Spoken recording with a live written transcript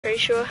Pretty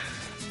sure.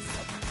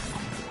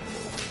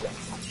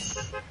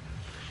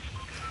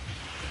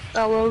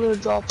 Oh, we're gonna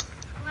drop.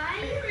 Why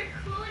are you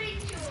recording,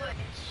 George?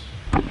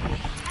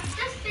 I've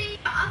just seen your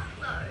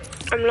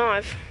upload. I'm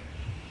live.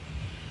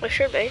 I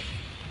should be.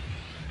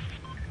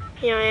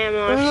 Yeah, I am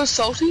Wanna live. go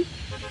salty?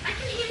 I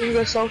can hear Wanna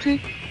go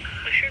salty?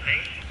 I should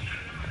be.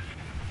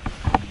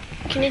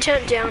 Can you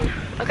turn it down?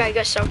 Okay,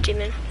 go salty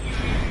then.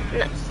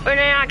 No,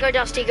 no, go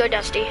dusty, go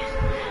dusty.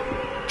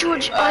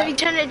 George, Ivy,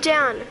 turn it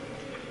down.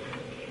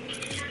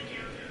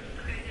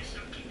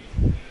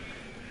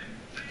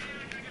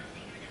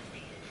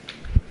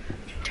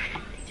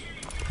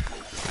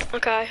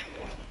 Okay.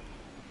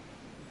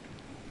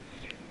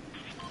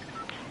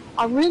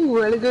 I'm getting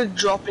really good at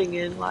dropping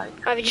in, like.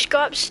 Ivy, just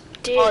go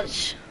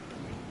upstairs.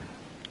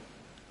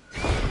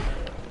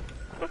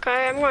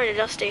 Okay, I'm going to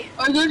Dusty.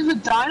 Are we going to the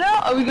diner?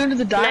 Are we going to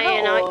the diner? No,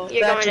 you're not. Or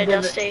You're back going to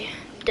Divot? Dusty.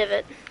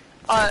 Divot.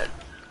 Alright.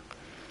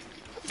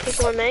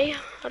 People on me.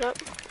 Hold up.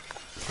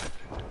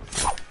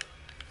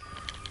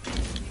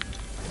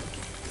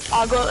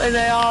 I got an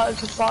AR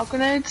to fire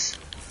grenades.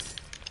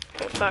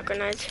 Fire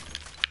grenades.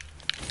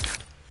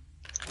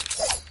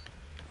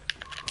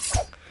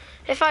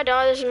 If I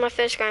die, this is my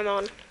first game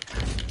on.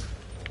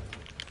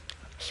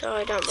 So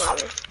I don't blame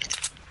me.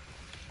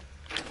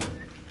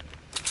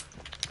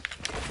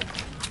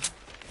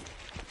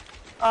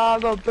 I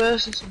got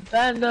bursts and some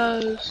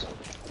bandos.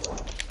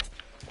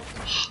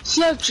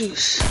 Slurp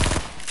juice.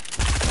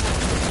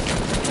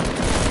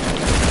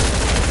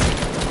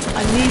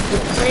 I need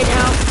this. I need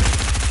help.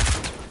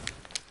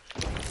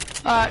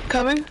 Alright,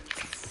 coming.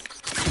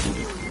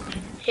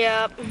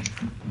 Yep.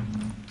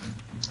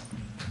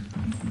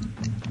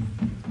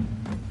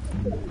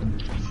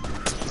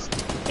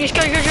 Just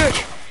go,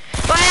 George.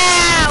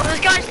 Wow, this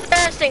guy's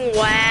thirsting.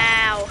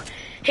 Wow.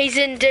 He's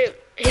in dude.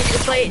 He's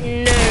complete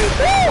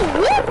noob.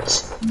 Oh,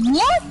 what?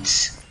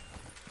 What?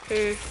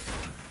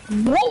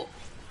 What?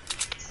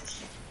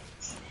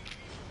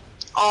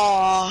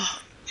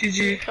 Aw,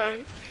 GG.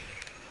 Okay.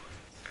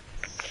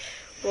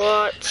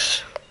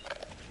 What?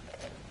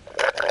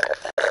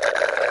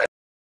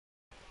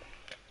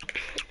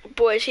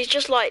 Boys, he's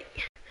just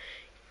like...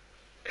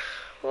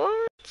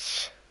 What?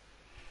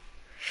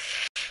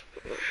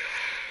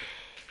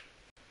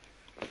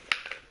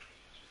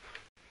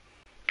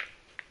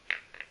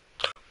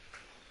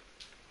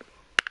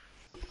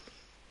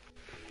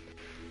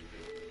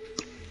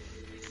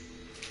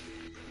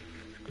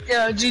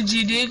 Yeah,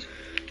 GG, dude.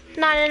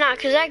 No,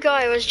 because that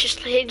guy was just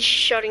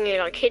headshotting you,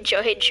 like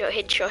headshot, headshot,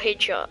 headshot,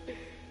 headshot.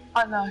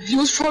 I know. He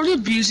was probably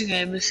abusing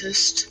aim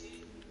assist.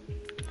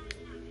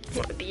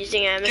 What,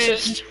 abusing aim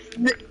assist?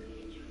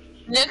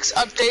 Next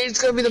update is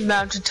gonna be the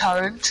mountain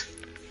turret.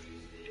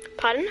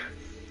 Pardon?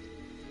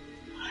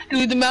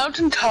 Dude, the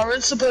mountain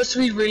turret's supposed to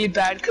be really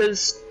bad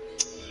because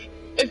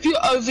if you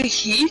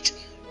overheat,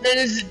 then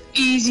it's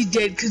easy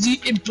dead because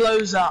it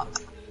blows up.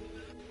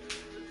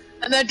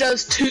 And that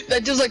does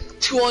like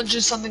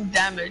 200 something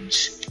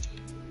damage.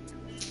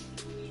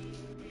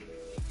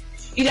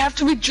 You'd have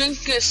to be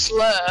drinking a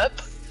slurp.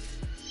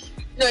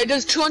 No, it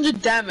does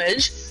 200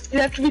 damage.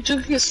 You'd have to be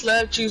drinking a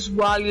slurp juice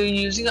while you're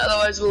using it,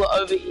 otherwise it will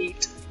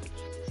overheat.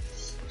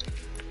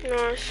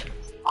 Nice.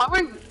 I'm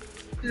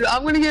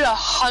gonna get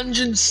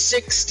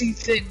 160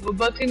 thing. We're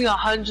both getting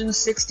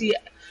 160.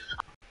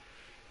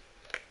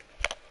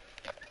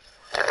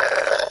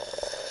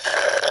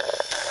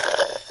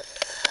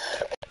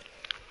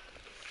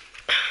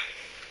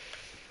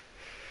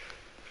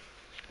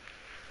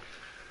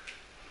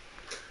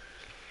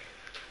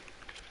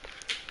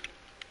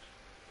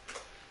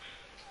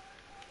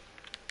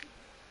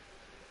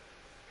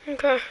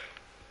 Okay.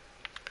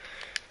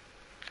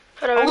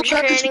 Hold on, I'm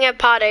just creating a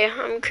party.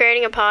 I'm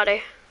creating a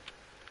party.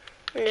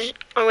 I'm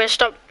gonna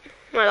stop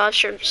my live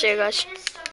stream. See you guys.